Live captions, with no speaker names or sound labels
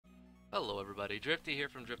Hello everybody, Drifty here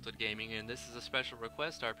from Driftwood Gaming, and this is a special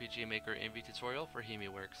request RPG Maker Envy tutorial for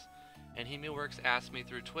HemiWorks. And HemiWorks asked me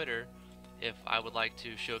through Twitter if I would like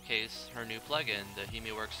to showcase her new plugin, the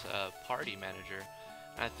HemiWorks Party Manager.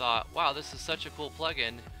 And I thought, wow, this is such a cool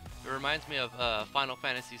plugin. It reminds me of Final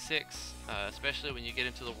Fantasy VI, especially when you get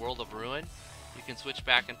into the world of Ruin. You can switch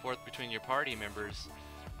back and forth between your party members,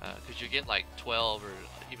 because you get like 12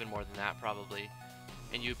 or even more than that probably.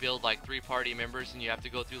 And you build like 3 party members, and you have to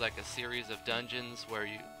go through like a series of dungeons where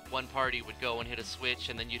one party would go and hit a switch,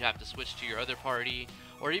 and then you'd have to switch to your other party.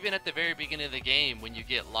 Or even at the very beginning of the game when you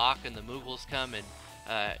get Locke and the Moogles come and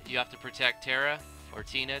you have to protect Terra or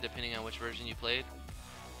Tina, depending on which version you played.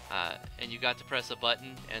 And you got to press a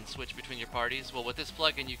button and switch between your parties. Well, with this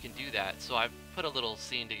plugin you can do that, so I've put a little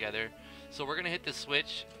scene together. So we're going to hit the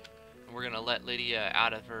switch, and we're going to let Lydia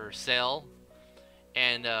out of her cell.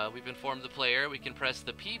 And we've informed the player we can press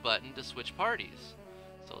the P button to switch parties.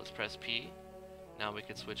 So let's press P. Now we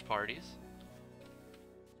can switch parties.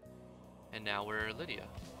 And now we're Lydia.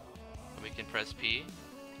 And we can press P,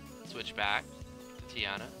 switch back to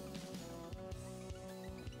Tiana.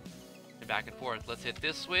 And back and forth. Let's hit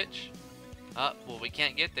this switch. Well, we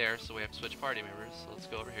can't get there, so we have to switch party members. So let's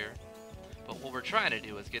go over here. But what we're trying to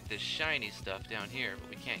do is get this shiny stuff down here, but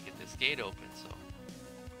we can't get this gate open, so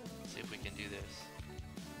let's see if we can do this.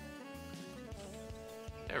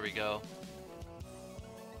 There we go.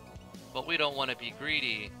 But we don't want to be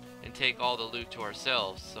greedy and take all the loot to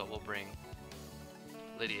ourselves, so we'll bring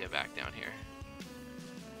Lydia back down here.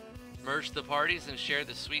 Merge the parties and share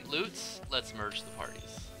the sweet loots. Let's merge the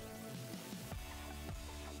parties.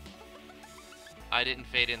 I didn't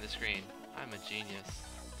fade in the screen. I'm a genius.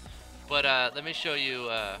 But let me show you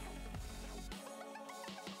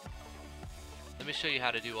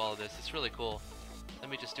how to do all of this. It's really cool. Let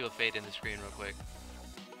me just do a fade in the screen real quick.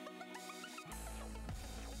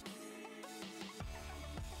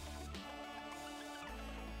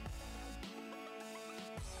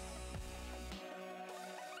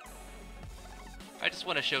 I just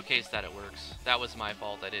want to showcase that it works. That was my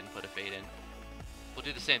fault, I didn't put a fade in. We'll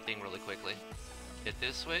do the same thing really quickly. Hit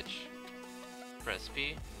this switch, press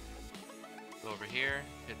P, go over here,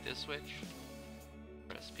 hit this switch,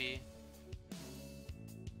 press P,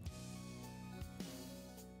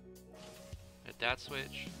 hit that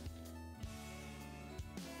switch,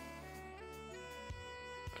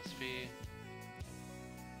 press P.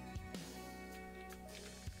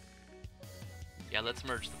 Yeah, let's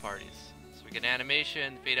merge the parties. So we get an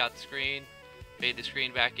animation, fade out the screen, fade the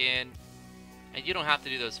screen back in. And you don't have to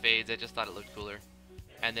do those fades, I just thought it looked cooler.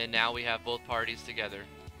 And then now we have both parties together.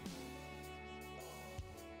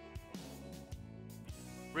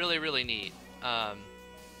 Really, really neat.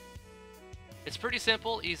 It's pretty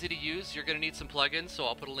simple, easy to use. You're going to need some plugins, so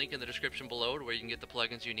I'll put a link in the description below where you can get the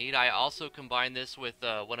plugins you need. I also combine this with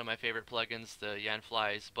one of my favorite plugins, the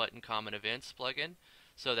Yanfly's Button Common Events plugin,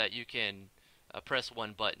 so that you can press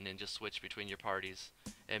one button and just switch between your parties.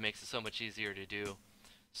 It makes it so much easier to do.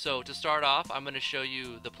 So to start off, I'm going to show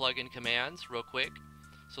you the plugin commands real quick.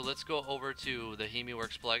 So let's go over to the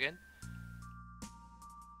HemiWorks plugin.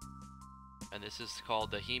 And this is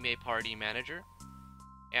called the Heme Party Manager.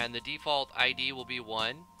 And the default ID will be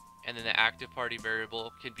 1, and then the active party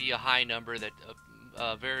variable can be a high number, that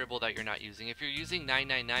variable that you're not using. If you're using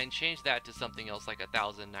 999, change that to something else like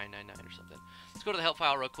 1,999 or something. Let's go to the help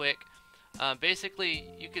file real quick. Basically,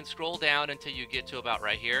 you can scroll down until you get to about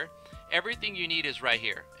right here. Everything you need is right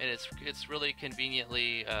here, and it's really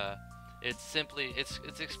conveniently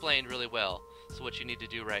it's explained really well. So what you need to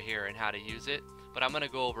do right here and how to use it. But I'm going to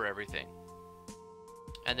go over everything.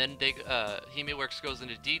 And then HemiWorks goes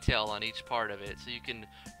into detail on each part of it, so you can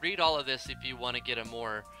read all of this if you want to get a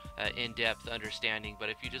more in-depth understanding. But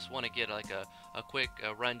if you just want to get like a quick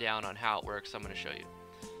rundown on how it works, I'm going to show you.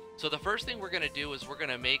 So the first thing we're going to do is we're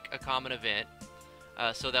going to make a common event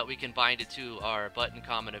so that we can bind it to our Button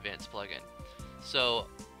Common Events plugin. So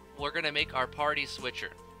we're going to make our party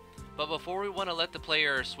switcher. But before we want to let the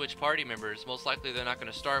player switch party members, most likely they're not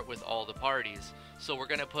going to start with all the parties. So we're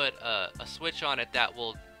going to put a switch on it that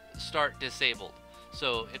will start disabled.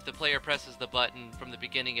 So if the player presses the button from the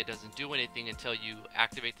beginning, it doesn't do anything until you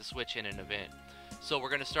activate the switch in an event. So we're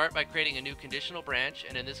going to start by creating a new conditional branch,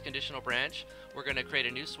 and in this conditional branch, we're going to create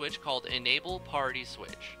a new switch called Enable Party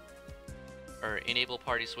Switch, or Enable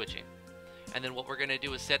Party Switching. And then what we're going to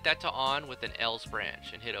do is set that to on with an else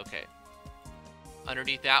branch and hit OK.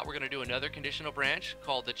 Underneath that, we're going to do another conditional branch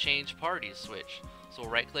called the Change Parties switch. So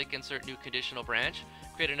we'll right-click, insert new conditional branch,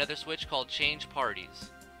 create another switch called Change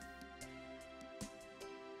Parties.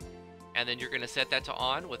 And then you're going to set that to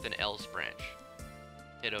on with an else branch.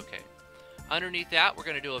 Hit OK. Underneath that, we're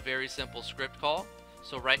going to do a very simple script call.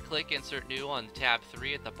 So right click, insert new on tab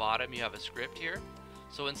 3 at the bottom, you have a script here.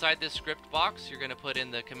 So inside this script box, you're going to put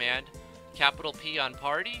in the command P on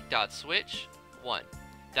party dot switch 1.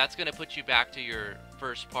 That's going to put you back to your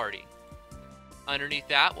first party. Underneath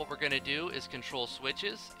that, what we're going to do is control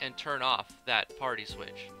switches and turn off that party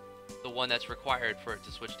switch, the one that's required for it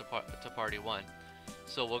to switch to party 1.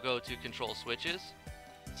 So we'll go to control switches,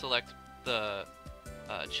 select the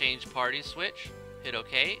change party switch, hit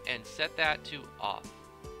OK, and set that to off,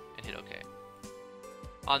 and hit OK.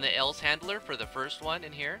 On the else handler for the first one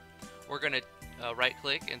in here, we're going to right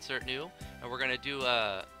click, insert new, and we're going to do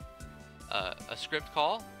a script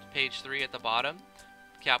call, page 3 at the bottom,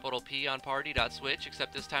 P on party dot switch,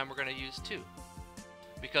 except this time we're going to use 2.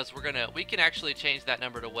 Because we can actually change that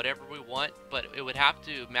number to whatever we want, but it would have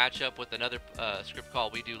to match up with another script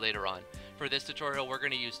call we do later on. For this tutorial, we're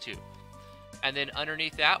going to use 2. And then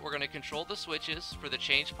underneath that, we're going to control the switches for the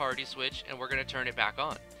change party switch, and we're going to turn it back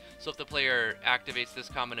on. So if the player activates this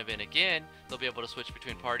common event again, they'll be able to switch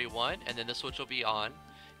between party 1, and then the switch will be on,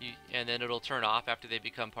 and then it'll turn off after they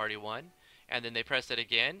become party 1. And then they press it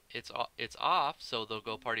again, it's off, so they'll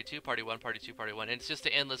go party 2, party 1, party 2, party 1. And it's just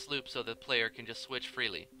an endless loop so the player can just switch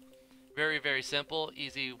freely. Very, very simple,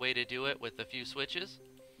 easy way to do it with a few switches.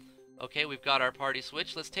 Okay, we've got our party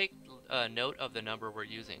switch. Let's take note of the number we're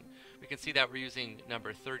using. We can see that we're using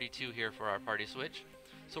number 32 here for our party switch.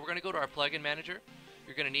 So we're going to go to our plugin manager.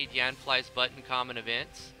 You're going to need Yanfly's button common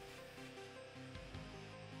events.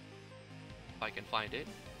 If I can find it.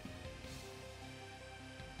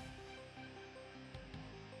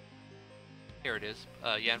 Here it is,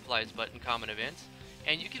 Yanfly's button common events.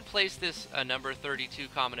 And you can place this number 32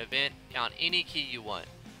 common event on any key you want.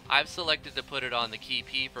 I've selected to put it on the key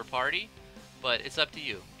P for party, but it's up to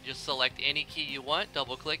you. Just select any key you want,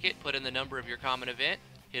 double click it, put in the number of your common event,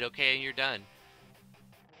 hit OK, and you're done.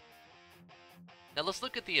 Now let's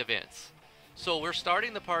look at the events. So we're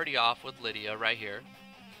starting the party off with Lydia right here.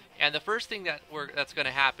 And the first thing that's going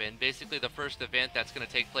to happen, basically the first event that's going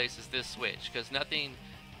to take place is this switch, because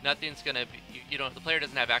nothing's going to be, the player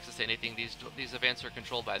doesn't have access to anything. These events are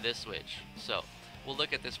controlled by this switch. So we'll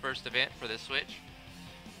look at this first event for this switch.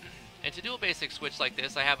 And to do a basic switch like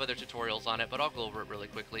this, I have other tutorials on it, but I'll go over it really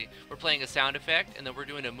quickly. We're playing a sound effect, and then we're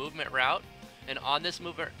doing a movement route. And on this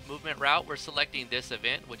movement route, we're selecting this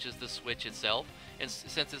event, which is the switch itself. And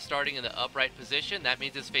since it's starting in the upright position, that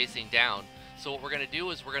means it's facing down. So what we're going to do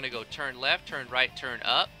is we're going to go turn left, turn right, turn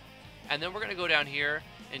up. And then we're going to go down here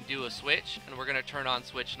and do a switch, and we're going to turn on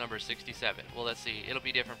switch number 67. Well, let's see. It'll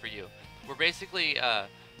be different for you. We're basically,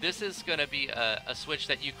 this is going to be a switch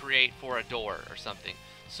that you create for a door or something.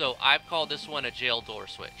 So I've called this one a jail door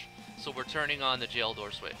switch. So we're turning on the jail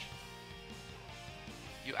door switch.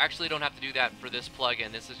 You actually don't have to do that for this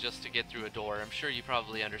plugin. This is just to get through a door. I'm sure you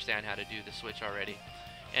probably understand how to do the switch already.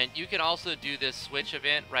 And you can also do this switch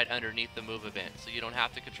event right underneath the move event. So you don't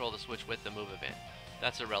have to control the switch with the move event.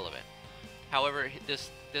 That's irrelevant. However,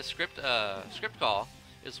 this script call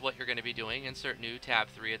is what you're going to be doing. Insert new, tab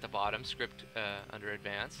 3 at the bottom, script under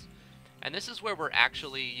advanced. And this is where we're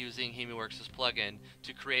actually using HemiWorks' plugin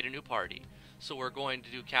to create a new party. So we're going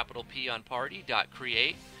to do P on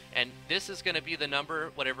party.create, and this is going to be the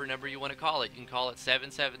number, whatever number you want to call it. You can call it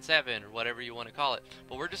 777 or whatever you want to call it.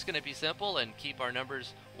 But we're just going to be simple and keep our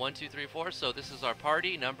numbers 1, 2, 3, 4. So this is our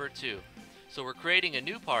party number 2. So we're creating a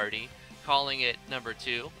new party, calling it number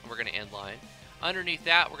 2, and we're going to end line. Underneath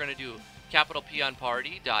that, we're going to do P on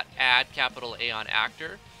party.add A on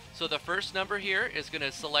actor. So the first number here is going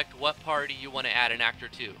to select what party you want to add an actor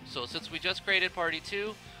to. So since we just created party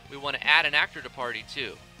 2, we want to add an actor to party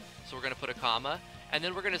 2. So we're going to put a comma, and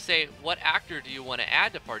then we're going to say, what actor do you want to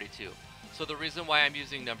add to party 2? So the reason why I'm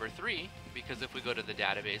using number 3, because if we go to the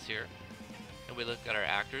database here, and we look at our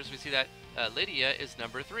actors, we see that Lydia is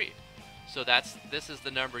number 3. So this is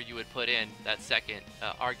the number you would put in that second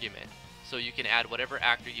argument. So you can add whatever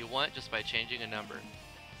actor you want just by changing a number.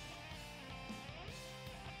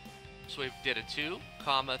 So we did a 2,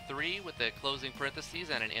 comma 3 with the closing parentheses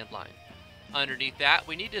and an end line. Underneath that,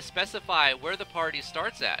 we need to specify where the party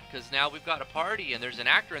starts at, because now we've got a party and there's an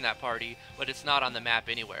actor in that party, but it's not on the map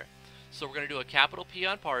anywhere. So we're going to do a P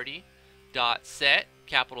on party dot set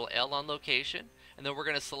L on location, and then we're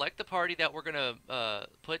going to select the party that we're going to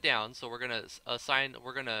put down. So we're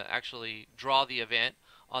going to actually draw the event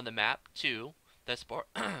on the map 2. That's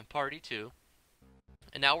party 2.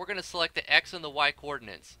 And now we're going to select the X and the Y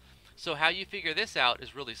coordinates. So how you figure this out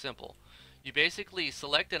is really simple. You basically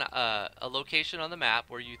select a location on the map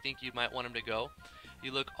where you think you might want them to go,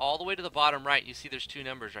 You look all the way to the bottom right, you see there's two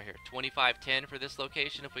numbers right here. 2510 for this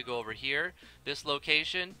location. If we go over here, this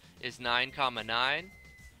location is 9, 9.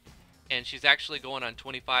 And she's actually going on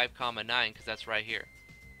 25, 9 because that's right here.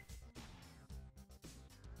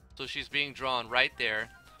 So she's being drawn right there.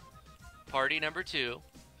 Party number 2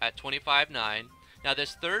 at 25, 9. Now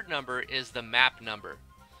this third number is the map number.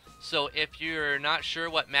 So if you're not sure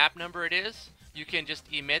what map number it is, you can just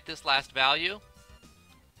emit this last value.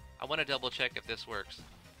 I want to double check if this works.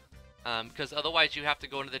 Because otherwise you have to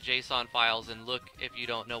go into the JSON files and look if you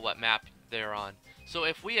don't know what map they're on. So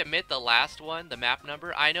if we emit the last one, the map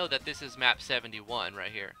number, I know that this is map 71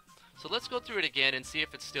 right here. So let's go through it again and see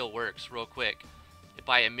if it still works real quick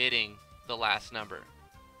by emitting the last number.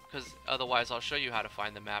 Because otherwise I'll show you how to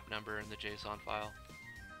find the map number in the JSON file.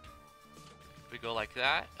 We go like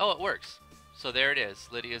that. Oh, it works. So there it is.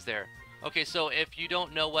 Lydia's there. Okay, so if you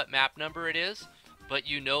don't know what map number it is, but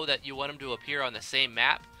you know that you want them to appear on the same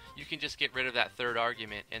map, you can just get rid of that third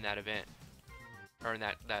argument in that event, or in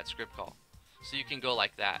that script call. So you can go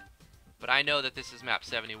like that. But I know that this is map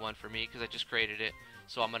 71 for me because I just created it,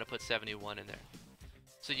 so I'm going to put 71 in there.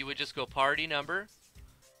 So you would just go party number,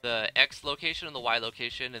 the X location and the Y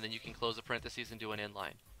location, and then you can close the parentheses and do an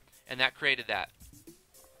inline. And that created that.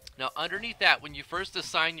 Now underneath that, when you first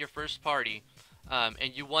assign your first party,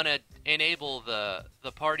 and you want to enable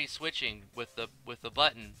the party switching with the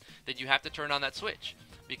button, then you have to turn on that switch,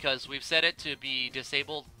 because we've set it to be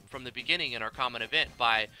disabled from the beginning in our common event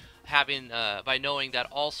by having by knowing that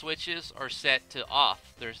all switches are set to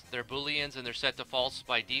off. They're booleans and they're set to false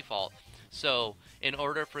by default. So in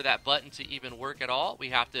order for that button to even work at all, we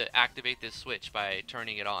have to activate this switch by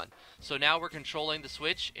turning it on. So now we're controlling the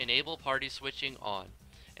switch, enable party switching on.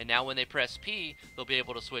 And now when they press P, they'll be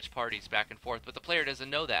able to switch parties back and forth, but the player doesn't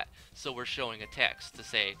know that. So we're showing a text to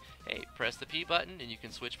say, hey, press the P button and you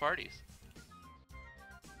can switch parties.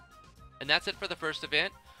 And that's it for the first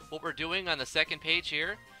event. What we're doing on the second page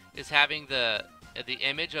here is having the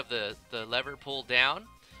image of the lever pulled down,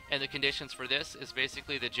 and the conditions for this is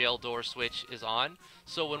basically the jail door switch is on.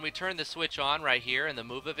 So when we turn the switch on right here in the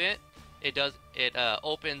move event, it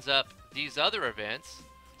opens up these other events.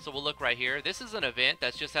 So we'll look right here. This is an event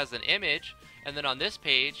that just has an image, and then on this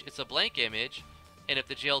page it's a blank image, and if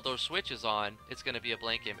the jail door switch is on, it's going to be a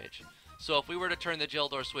blank image. So if we were to turn the jail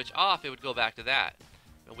door switch off, it would go back to that.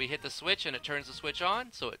 And we hit the switch and it turns the switch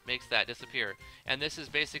on, so it makes that disappear. And this is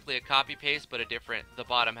basically a copy paste, but the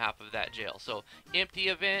bottom half of that jail. So empty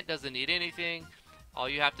event doesn't need anything. All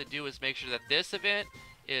you have to do is make sure that this event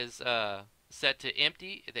is set to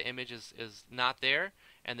empty, the image is not there,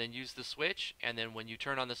 and then use the switch, and then when you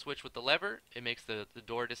turn on the switch with the lever, it makes the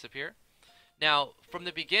door disappear. Now from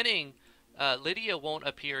the beginning, Lydia won't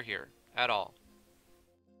appear here at all.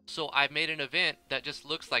 So I've made an event that just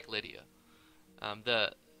looks like Lydia.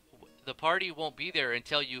 The party won't be there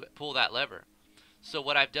until you pull that lever. So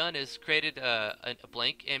what I've done is created a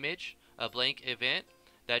blank image, a blank event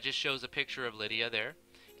that just shows a picture of Lydia there.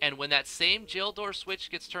 And when that same jail door switch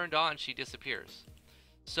gets turned on, she disappears.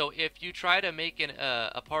 So if you try to make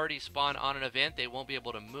a party spawn on an event, they won't be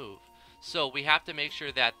able to move. So we have to make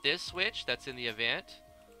sure that this switch that's in the event,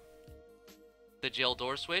 the jail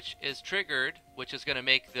door switch, is triggered, which is going to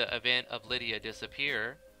make the event of Lydia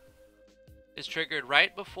disappear, is triggered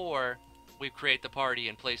right before we create the party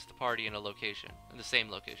and place the party in a location, in the same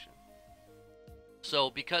location. So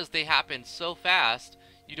because they happen so fast,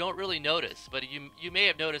 you don't really notice, but you may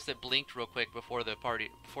have noticed it blinked real quick before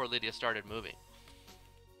Lydia started moving.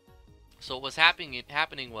 So what was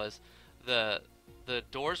happening was the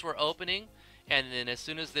doors were opening, and then as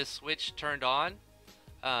soon as this switch turned on,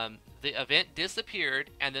 the event disappeared,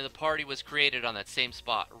 and then the party was created on that same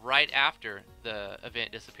spot right after the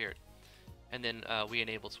event disappeared. And then we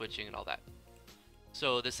enabled switching and all that.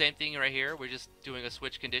 So the same thing right here, we're just doing a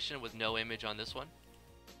switch condition with no image on this one.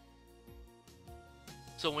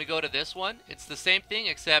 So when we go to this one, it's the same thing,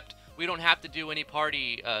 except we don't have to do any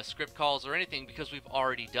party script calls or anything because we've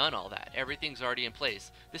already done all that. Everything's already in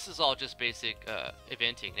place. This is all just basic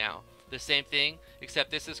eventing now. The same thing,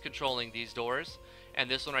 except this is controlling these doors,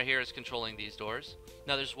 and this one right here is controlling these doors.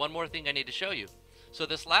 Now there's one more thing I need to show you. So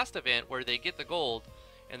this last event where they get the gold,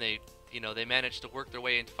 and they manage to work their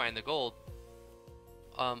way in to find the gold,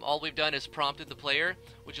 all we've done is prompted the player,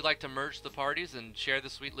 would you like to merge the parties and share the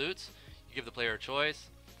sweet loots? You give the player a choice.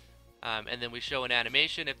 And then we show an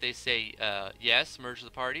animation. If they say yes, merge the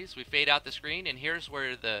parties, we fade out the screen, and here's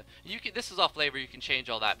where this is all flavor, you can change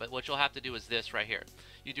all that, but what you'll have to do is this right here.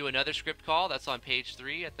 You do another script call, that's on page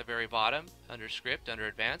 3 at the very bottom, under script, under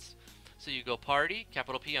advanced. So you go party,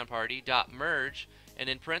 capital P on party, dot merge, And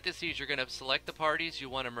in parentheses, you're going to select the parties you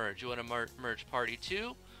want to merge. You want to merge party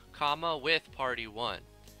 2, comma, with party 1.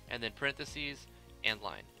 And then parentheses and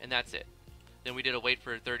line. And that's it. Then we did a wait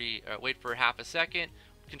for half a second.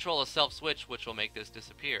 Control a self switch, which will make this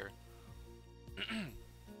disappear.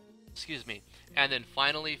 Excuse me. And then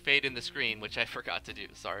finally fade in the screen, which I forgot to do.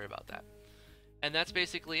 Sorry about that. And that's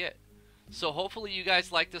basically it. So hopefully you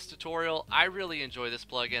guys like this tutorial. I really enjoy this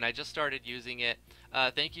plugin. I just started using it.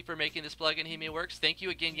 Thank you for making this plugin, HiMeWorks. Thank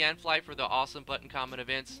you again, Yanfly, for the awesome button comment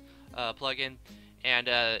events plugin. And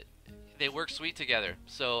they work sweet together.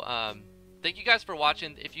 So thank you guys for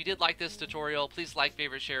watching. If you did like this tutorial, please like,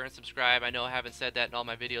 favorite, share, and subscribe. I know I haven't said that in all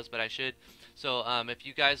my videos, but I should. So if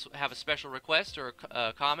you guys have a special request or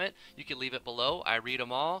a comment, you can leave it below. I read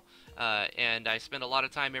them all, and I spend a lot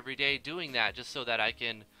of time every day doing that just so that I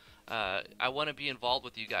can I want to be involved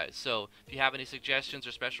with you guys. So if you have any suggestions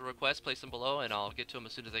or special requests, place them below and I'll get to them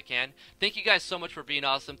as soon as I can. Thank you guys so much for being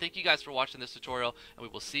awesome. Thank you guys for watching this tutorial, and we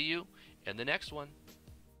will see you in the next one.